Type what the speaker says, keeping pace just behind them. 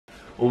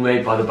all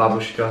made by the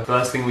babushka.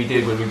 First thing we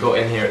did when we got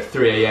in here at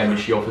 3 AM is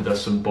she offered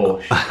us some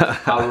borscht.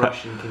 How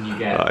Russian can you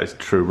get? That is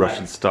true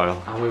Russian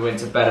style. And we went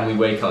to bed and we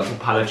wake up to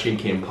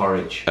palachinki and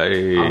porridge.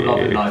 Hey. I'm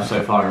loving life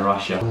so far in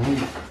Russia.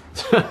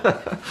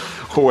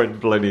 When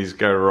blinnies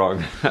go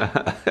wrong.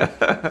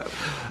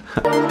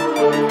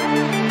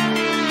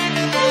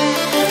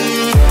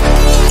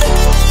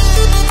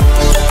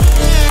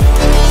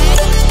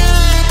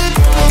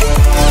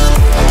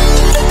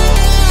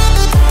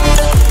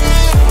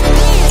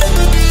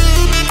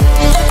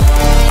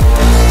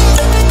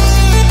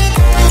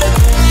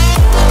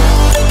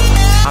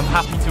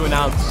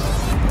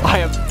 I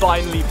am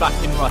finally back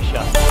in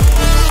Russia.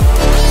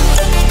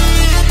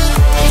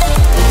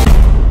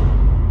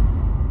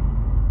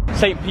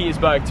 St.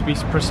 Petersburg to be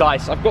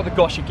precise. I've got the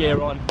Gosha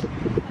gear on.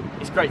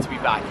 It's great to be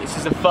back. This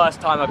is the first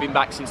time I've been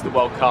back since the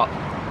World Cup.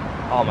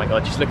 Oh my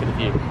god, just look at the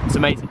view. It's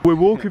amazing. We're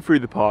walking through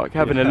the park,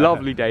 having a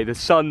lovely day. The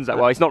sun's out,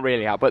 well, it's not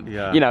really out, but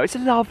you know, it's a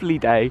lovely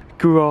day.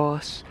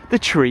 Grass, the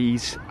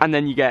trees, and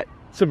then you get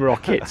some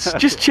rockets.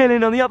 Just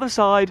chilling on the other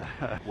side.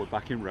 We're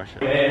back in Russia.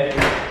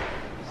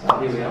 So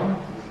here we are.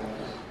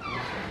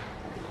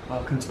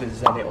 Welcome to the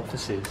Zenit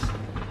offices.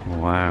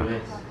 Wow.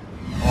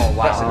 Oh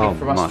wow. That's a gift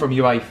from us from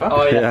UEFA.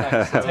 Oh yeah,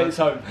 thanks. I'll take this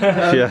home.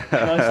 Yeah.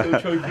 Nice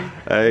little trophy.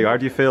 Hey, how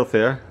do you feel,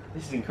 Theo?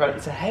 This is incredible.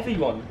 It's a heavy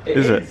one.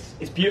 Is it?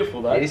 It's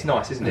beautiful though. It is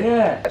nice, isn't it?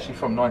 Yeah. Actually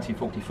from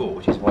 1944,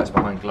 which is why it's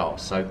behind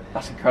glass. So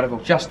that's incredible.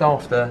 Just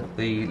after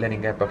the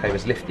Leningrad blockade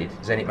was lifted,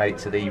 Zenit made it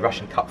to the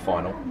Russian Cup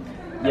final.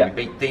 And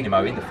we beat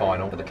Dinamo in the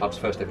final for the club's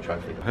first ever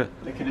trophy.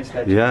 Look at this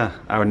legend. Yeah,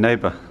 our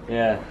neighbour.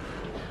 Yeah.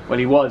 Well,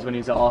 he was when he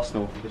was at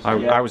Arsenal.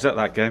 I was at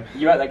that game.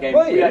 You were at that game?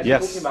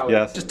 Yes,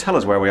 yes. Just tell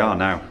us where we are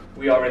now.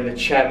 We are in the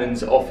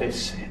chairman's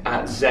office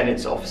at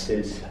Zenit's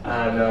offices,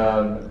 and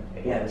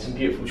yeah, there's some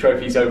beautiful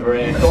trophies over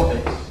here.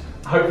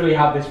 Hopefully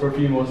have this for a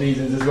few more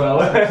seasons as well.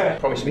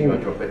 Promise me you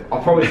won't drop it. I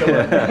promise I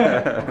won't.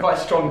 I'm quite a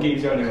strong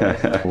geezer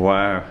anyway.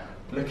 Wow.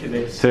 Look at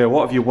this. Theo,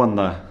 what have you won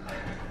there?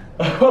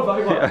 What have I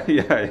won?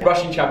 Yeah.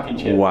 Russian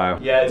Championship. Wow.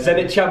 Yeah,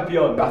 Zenit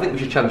champion. I think we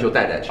should challenge your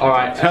dad actually.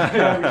 Alright.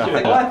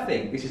 I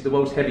think this is the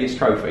world's heaviest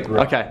trophy.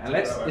 Okay. And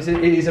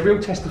it is a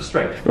real test of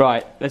strength.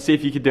 Right, let's see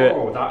if you can do it.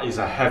 Oh, that is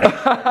a heavy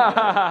trophy.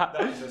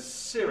 That is a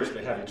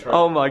seriously heavy trophy.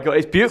 Oh my god,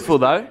 it's beautiful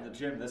though. The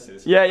gym, this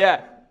is. Yeah,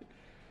 yeah.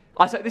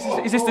 I said,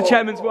 is this the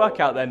chairman's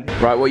workout then?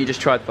 Right, what you just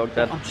tried, Thog,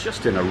 Dad? I'm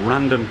just in a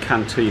random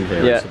canteen here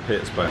in St.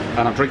 Petersburg,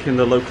 and I'm drinking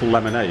the local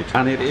lemonade,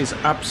 and it is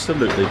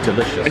absolutely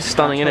delicious. It's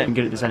stunning, isn't it? I'm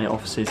good at the Zenit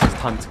offices, it's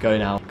time to go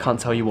now. Can't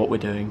tell you what we're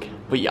doing,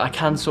 but yeah, I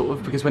can sort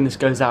of, because when this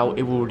goes out,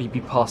 it will already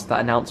be past that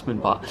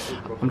announcement, but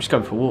I'm just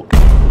going for a walk.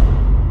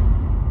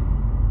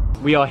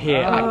 We are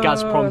here at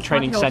Gazprom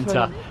Training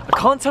Centre. I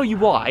can't tell you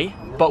why,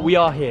 but we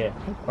are here.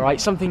 Alright,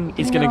 something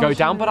is going to go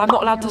down, but I'm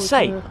not allowed to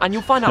say. And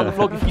you'll find out in the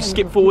vlog if you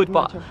skip forward,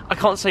 but I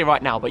can't say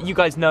right now. But you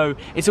guys know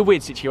it's a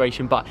weird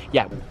situation, but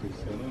yeah.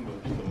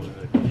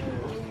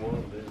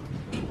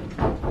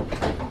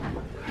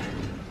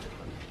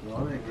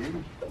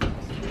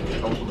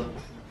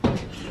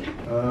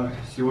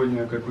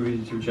 Сегодня, как вы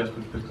видите,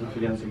 участвует в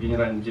пресс-конференции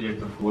генеральный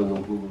директор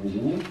футбольного клуба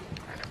 «Зенит»,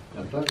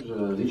 а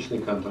также личный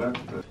контракт.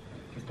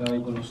 Está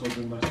ahí con nosotros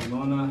en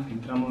Barcelona,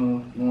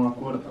 entramos en un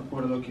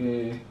acuerdo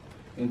que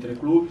entre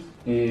clubes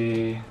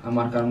a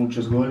marcar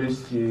muchos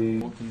goles.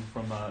 Walking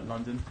from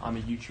London, I'm a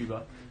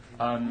YouTuber.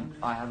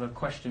 I have a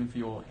question for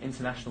your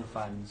international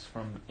fans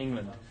from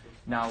England.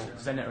 Now,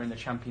 Zenit are in the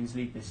Champions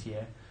League this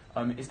year.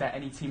 Is there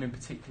any team in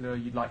particular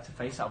you'd like to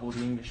face out of all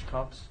the English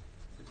clubs?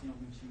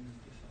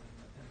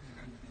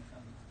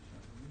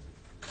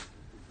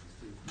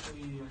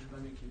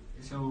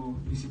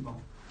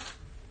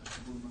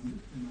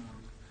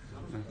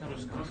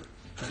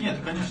 Нет,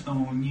 конечно,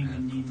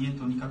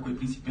 нету никакой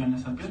принципиальной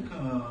соперки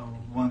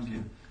в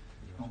Англии.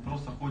 Он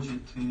просто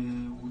хочет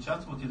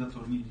участвовать в этом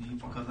турнире и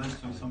показать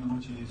свою самую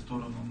лучшую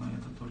сторону на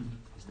этот турнир.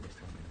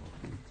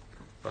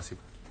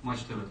 Спасибо. Матч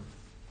ТВ.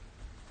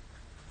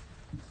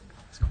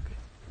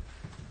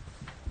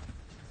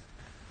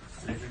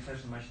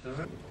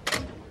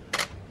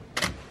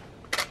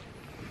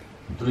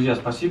 Друзья,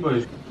 спасибо.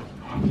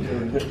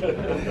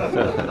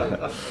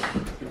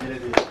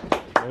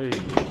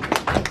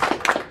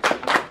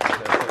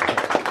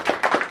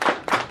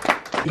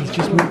 He's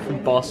just moved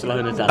from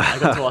Barcelona, Dad. I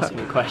got to ask him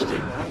a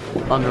question.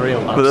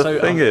 Unreal. But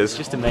the thing is, it's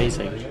just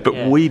amazing. But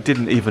we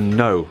didn't even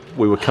know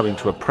we were coming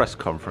to a press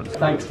conference.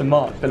 Thanks to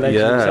Mark, the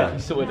legend,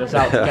 he sorted us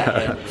out to get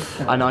here.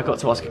 And I got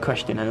to ask a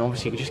question, and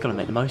obviously you just got to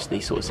make the most of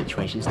these sort of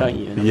situations, don't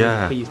you? And I'm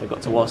really pleased I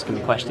got to ask him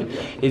a question.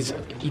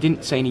 He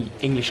didn't say any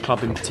English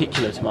club in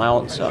particular to my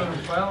answer,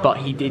 but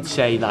he did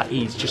say that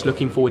he's just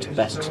looking forward to the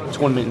best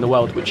tournament in the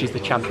world, which is the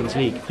Champions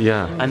League.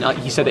 Yeah. And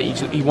he said that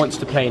he wants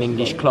to play an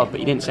English club,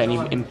 but he didn't say any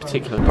in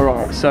particular.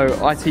 Alright, so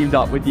I teamed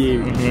up with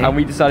you, and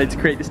we decided to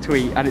create this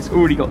tweet, and it's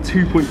already got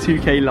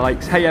 2.2k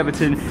likes. Hey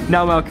Everton,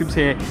 now Malcolm's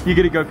here, you're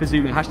going to go for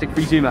Zuma, hashtag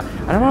free Zuma.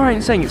 And am I right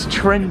in saying it's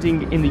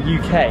trending in the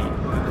UK,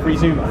 free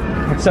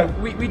Zuma? So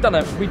we've done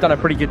a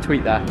pretty good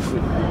tweet there.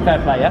 Fair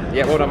play, yeah?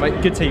 Yeah, well done,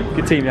 mate. Good team,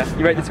 yeah.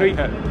 You rate the tweet?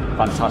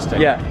 Fantastic.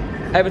 Yeah.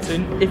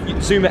 Everton,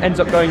 if Zuma ends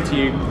up going to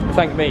you,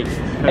 thank me.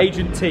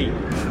 Agent T.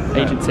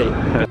 Agent T.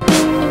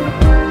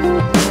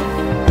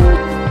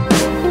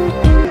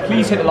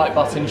 Please hit the like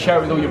button, share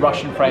it with all your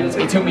Russian friends.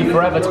 It took me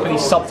forever to put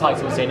these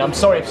subtitles in. I'm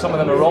sorry if some of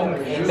them are wrong.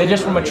 They're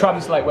just from a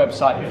Translate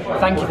website.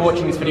 Thank you for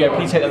watching this video.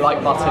 Please hit the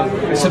like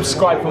button,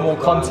 subscribe for more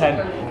content.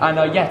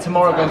 And yeah,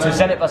 tomorrow going to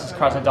Zenit versus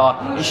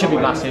Krasnodar. It should be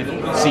massive.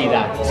 See you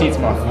there. See you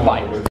tomorrow. Bye.